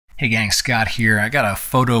Hey gang, Scott here. I got a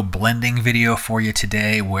photo blending video for you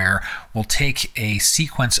today where we'll take a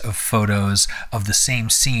sequence of photos of the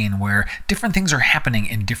same scene where different things are happening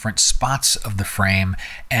in different spots of the frame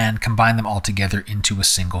and combine them all together into a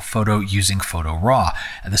single photo using Photo RAW.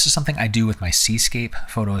 And this is something I do with my seascape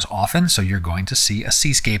photos often, so you're going to see a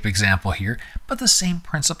seascape example here, but the same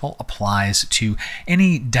principle applies to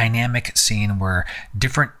any dynamic scene where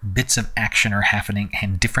different bits of action are happening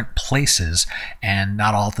in different places and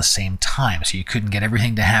not all at the same time, so you couldn't get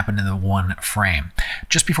everything to happen in the one frame.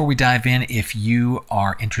 Just before we dive in, if you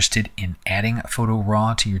are interested in adding Photo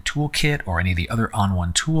RAW to your toolkit or any of the other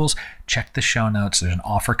ON1 tools, check the show notes. There's an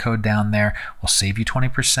offer code down there. We'll save you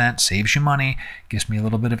 20%, saves you money, gives me a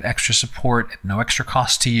little bit of extra support at no extra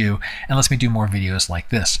cost to you, and lets me do more videos like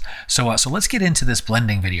this. So let's get into this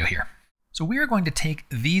blending video here. So we are going to take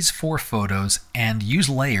these 4 photos and use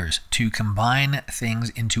layers to combine things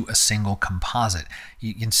into a single composite.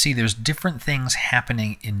 You can see there's different things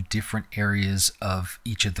happening in different areas of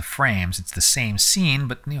each of the frames. It's the same scene,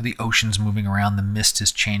 but the ocean's moving around, the mist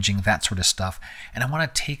is changing, that sort of stuff. And I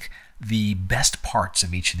want to take the best parts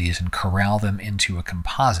of each of these and corral them into a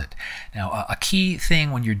composite. Now, a key thing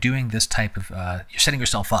when you're doing this type of, you're setting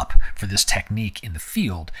yourself up for this technique in the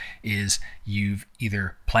field is you've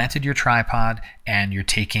either planted your tripod and you're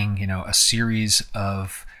taking, a series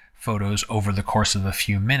of photos over the course of a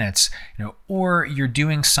few minutes, or you're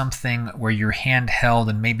doing something where you're handheld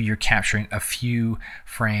and maybe you're capturing a few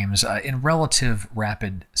frames in relative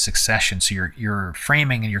rapid succession. So your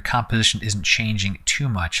framing and your composition isn't changing too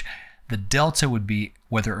much. The delta would be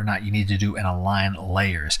whether or not you need to do an align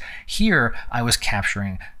layers. Here, I was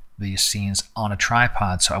capturing these scenes on a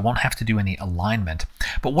tripod, so I won't have to do any alignment.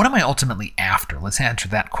 But what am I ultimately after? Let's answer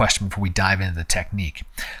that question before we dive into the technique.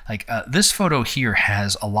 This photo here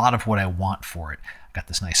has a lot of what I want for it. I got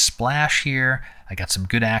this nice splash here. I got some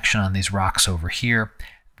good action on these rocks over here.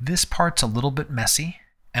 This part's a little bit messy,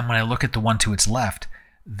 and when I look at the one to its left,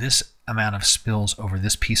 this amount of spills over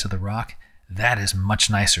this piece of the rock, that is much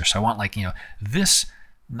nicer. So I want this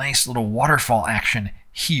nice little waterfall action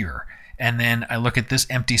here. And then I look at this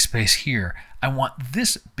empty space here. I want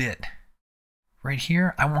this bit right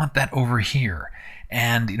here. I want that over here.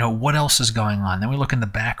 And what else is going on? Then we look in the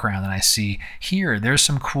background and I see here, there's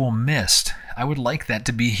some cool mist. I would like that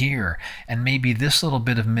to be here. And maybe this little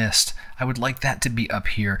bit of mist, I would like that to be up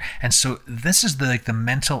here. And so this is the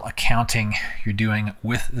mental accounting you're doing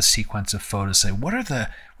with the sequence of photos. Say, what are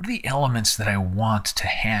the elements that I want to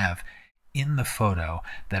have in the photo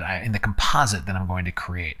in the composite that I'm going to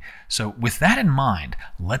create. So with that in mind,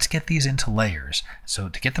 let's get these into layers. So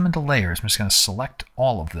to get them into layers, I'm just going to select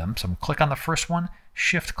all of them. So I'm going to click on the first one,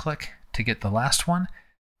 shift click to get the last one,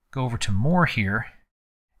 go over to more here,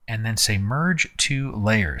 and then say merge to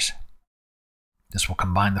layers. This will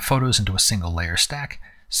combine the photos into a single layer stack.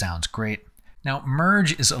 Sounds great. Now,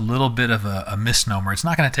 merge is a little bit of a misnomer. It's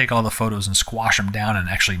not going to take all the photos and squash them down and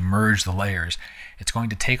actually merge the layers. It's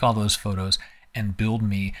going to take all those photos and build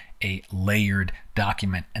me a layered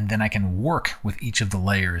document, and then I can work with each of the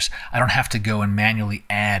layers. I don't have to go and manually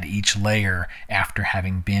add each layer after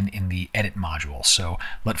having been in the edit module. So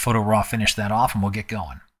let Photo RAW finish that off and we'll get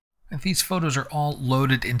going. If these photos are all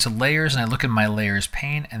loaded into layers, and I look at my layers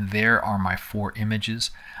pane, and there are my 4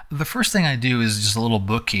 images. The first thing I do is just a little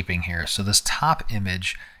bookkeeping here. So this top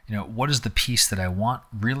image, what is the piece that I want?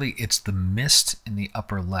 Really, it's the mist in the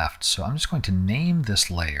upper left. So I'm just going to name this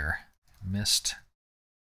layer mist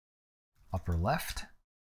upper left,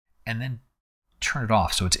 and then turn it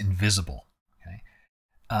off so it's invisible. Okay.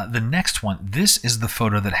 The next one, this is the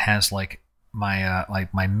photo that has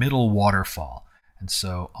my middle waterfall. And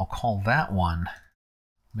so I'll call that one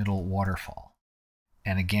middle waterfall.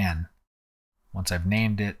 And again, once I've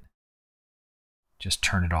named it, just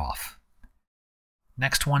turn it off.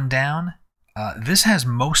 Next one down, this has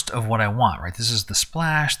most of what I want, right? This is the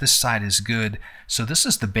splash, this side is good. So this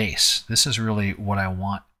is the base. This is really what I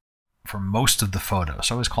want for most of the photo.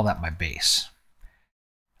 So I always call that my base.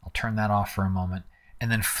 I'll turn that off for a moment.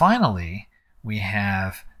 And then finally, we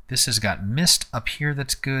have, this has got mist up here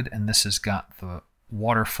that's good, and this has got the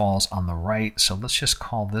waterfalls on the right. So let's just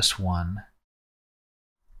call this one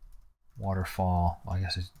waterfall. Well, I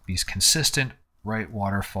guess it'd be consistent, right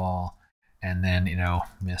waterfall, and then,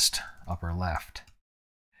 mist upper left.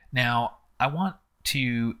 Now, I want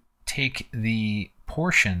to take the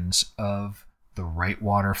portions of the right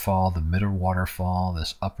waterfall, the middle waterfall,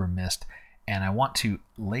 this upper mist, and I want to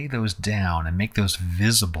lay those down and make those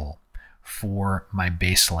visible for my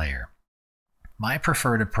base layer. My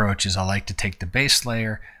preferred approach is I like to take the base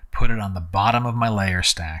layer, put it on the bottom of my layer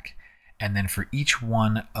stack, and then for each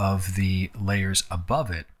one of the layers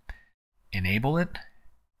above it, enable it,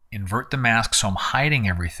 invert the mask so I'm hiding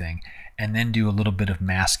everything, and then do a little bit of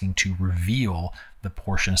masking to reveal the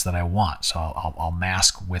portions that I want. So I'll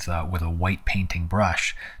mask with a white painting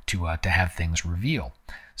brush to have things reveal.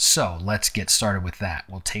 So let's get started with that.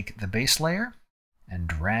 We'll take the base layer and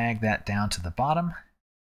drag that down to the bottom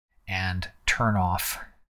and turn off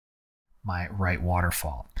my right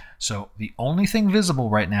waterfall. So the only thing visible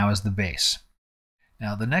right now is the base.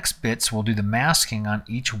 Now the next bits, we'll do the masking on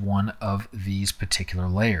each one of these particular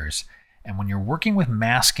layers. And when you're working with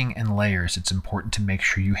masking and layers, it's important to make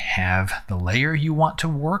sure you have the layer you want to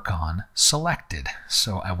work on selected.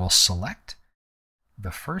 So I will select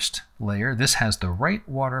the first layer. This has the right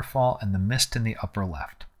waterfall and the mist in the upper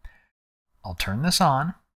left. I'll turn this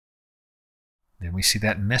on. Then we see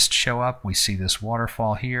that mist show up. We see this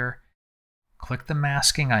waterfall here. Click the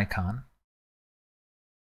masking icon.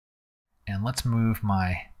 And let's move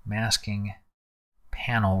my masking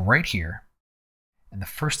panel right here. And the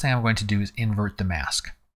first thing I'm going to do is invert the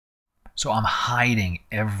mask. So I'm hiding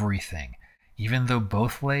everything. Even though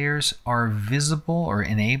both layers are visible or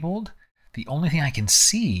enabled, the only thing I can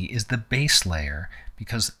see is the base layer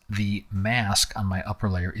because the mask on my upper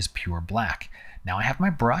layer is pure black. Now I have my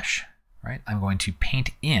brush, right? I'm going to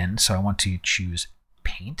paint in, so I want to choose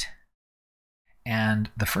paint. And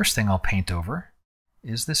the first thing I'll paint over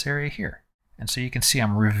is this area here. And so you can see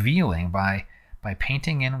I'm revealing by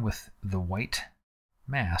painting in with the white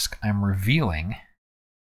mask, I'm revealing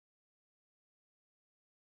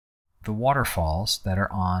the waterfalls that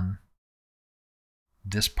are on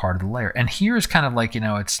this part of the layer. And here is kind of like,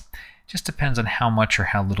 it just depends on how much or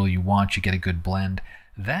how little you want. You get a good blend.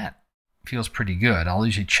 That feels pretty good. I'll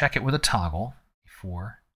usually check it with a toggle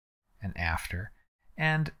before and after.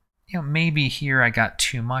 And maybe here I got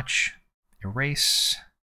too much. Erase,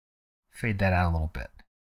 fade that out a little bit.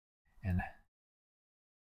 And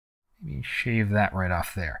maybe shave that right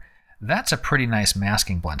off there. That's a pretty nice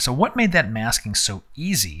masking blend. So what made that masking so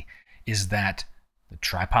easy is that the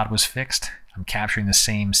tripod was fixed. I'm capturing the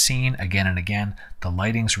same scene again and again. The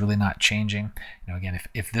lighting's really not changing. Again,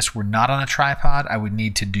 if this were not on a tripod, I would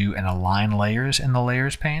need to do an align layers in the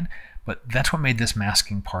layers pane, but that's what made this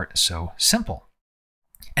masking part so simple.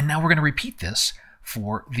 And now we're going to repeat this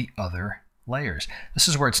for the other layers. This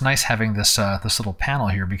is where it's nice having this little panel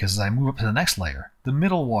here, because as I move up to the next layer, the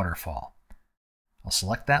middle waterfall, I'll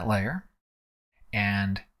select that layer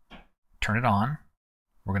and turn it on.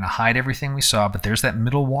 We're going to hide everything we saw, but there's that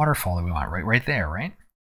middle waterfall that we want right there, right?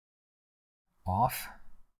 Off,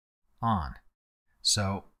 on.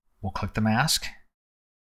 So we'll click the mask.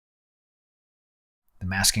 The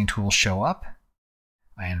masking tools show up.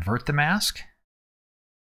 I invert the mask.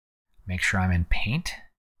 Make sure I'm in paint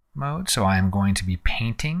mode. So I am going to be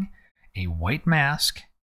painting a white mask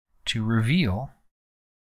to reveal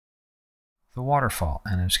the waterfall.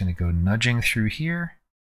 And I'm just going to go nudging through here,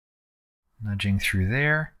 nudging through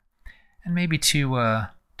there, and maybe to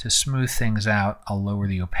smooth things out, I'll lower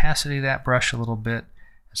the opacity of that brush a little bit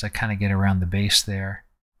as I kind of get around the base there,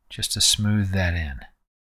 just to smooth that in.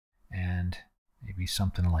 And maybe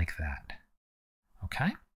something like that.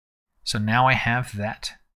 Okay, so now I have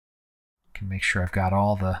that. Can make sure I've got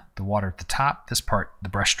all the water at the top. This part, the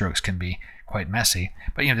brush strokes can be quite messy,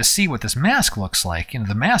 but to see what this mask looks like,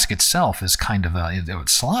 the mask itself is kind of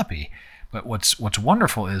it's sloppy. But what's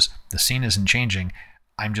wonderful is the scene isn't changing.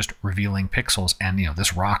 I'm just revealing pixels, and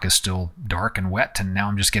this rock is still dark and wet, and now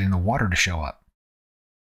I'm just getting the water to show up.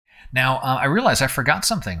 Now I realized I forgot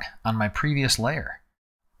something on my previous layer.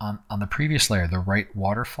 On the previous layer, the right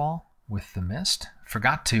waterfall with the mist,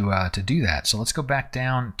 forgot to do that. So let's go back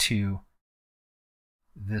down to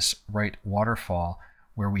this right waterfall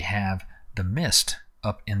where we have the mist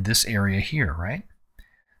up in this area here, right?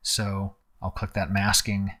 So I'll click that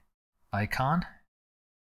masking icon.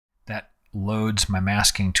 That loads my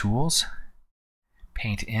masking tools.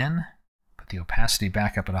 Paint in, put the opacity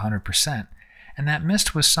back up at 100%. And that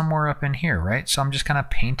mist was somewhere up in here, right? So I'm just kind of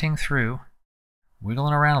painting through,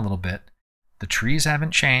 wiggling around a little bit. The trees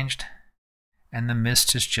haven't changed, and the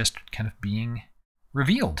mist is just kind of being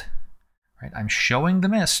revealed, right? I'm showing the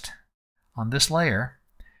mist on this layer,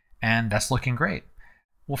 and that's looking great.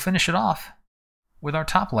 We'll finish it off with our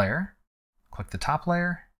top layer. Click the top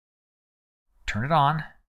layer, turn it on,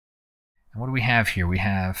 and what do we have here? We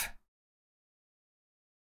have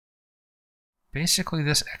basically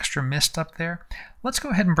this extra mist up there. Let's go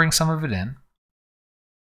ahead and bring some of it in.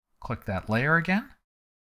 Click that layer again.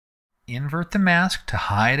 Invert the mask to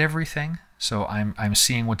hide everything, so I'm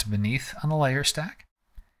seeing what's beneath on the layer stack.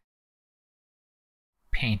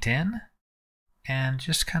 Paint in, and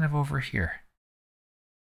just kind of over here.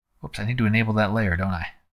 Whoops, I need to enable that layer, don't I?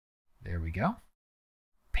 There we go.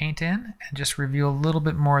 Paint in and just reveal a little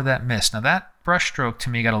bit more of that mist. Now that brush stroke to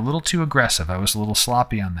me got a little too aggressive. I was a little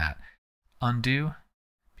sloppy on that. Undo,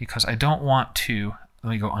 because I don't want to, let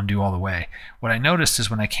me go undo all the way. What I noticed is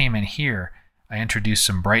when I came in here, I introduced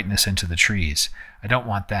some brightness into the trees. I don't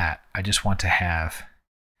want that. I just want to have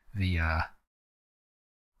the,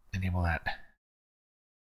 enable that.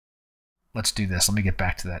 Let's do this. Let me get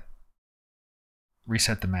back to that.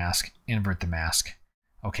 Reset the mask, invert the mask.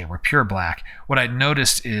 Okay, we're pure black. What I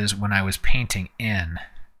noticed is when I was painting in,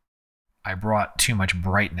 I brought too much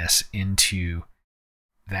brightness into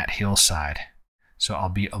that hillside. So I'll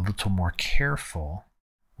be a little more careful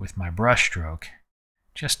with my brush stroke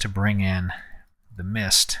just to bring in the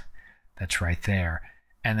mist that's right there.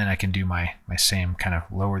 And then I can do my same kind of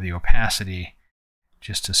lower the opacity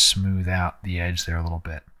just to smooth out the edge there a little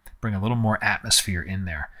bit. Bring a little more atmosphere in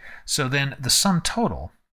there. So then the sum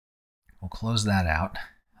total, we'll close that out.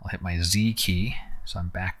 I'll hit my Z key, so I'm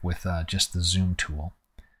back with just the zoom tool.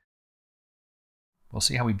 We'll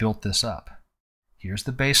see how we built this up. Here's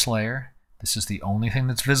the base layer. This is the only thing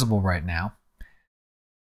that's visible right now.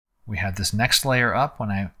 We have this next layer up. When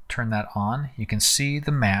I turn that on, you can see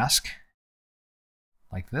the mask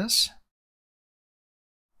like this,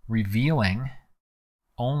 revealing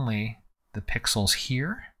only the pixels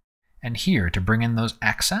here and here to bring in those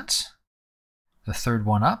accents. The third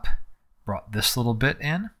one up brought this little bit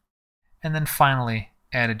in, and then finally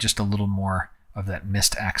added just a little more of that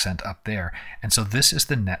mist accent up there. And so this is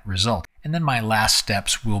the net result. And then my last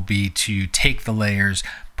steps will be to take the layers,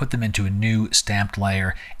 put them into a new stamped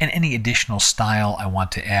layer, and any additional style I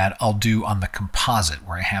want to add, I'll do on the composite,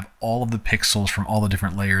 where I have all of the pixels from all the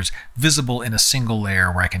different layers visible in a single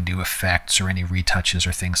layer where I can do effects or any retouches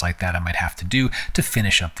or things like that I might have to do to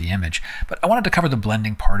finish up the image. But I wanted to cover the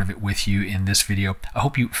blending part of it with you in this video. I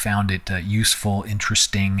hope you found it useful,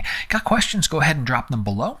 interesting. Got questions? Go ahead and drop them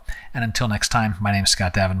below. And until next time, my name is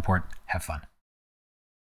Scott Davenport. Have fun.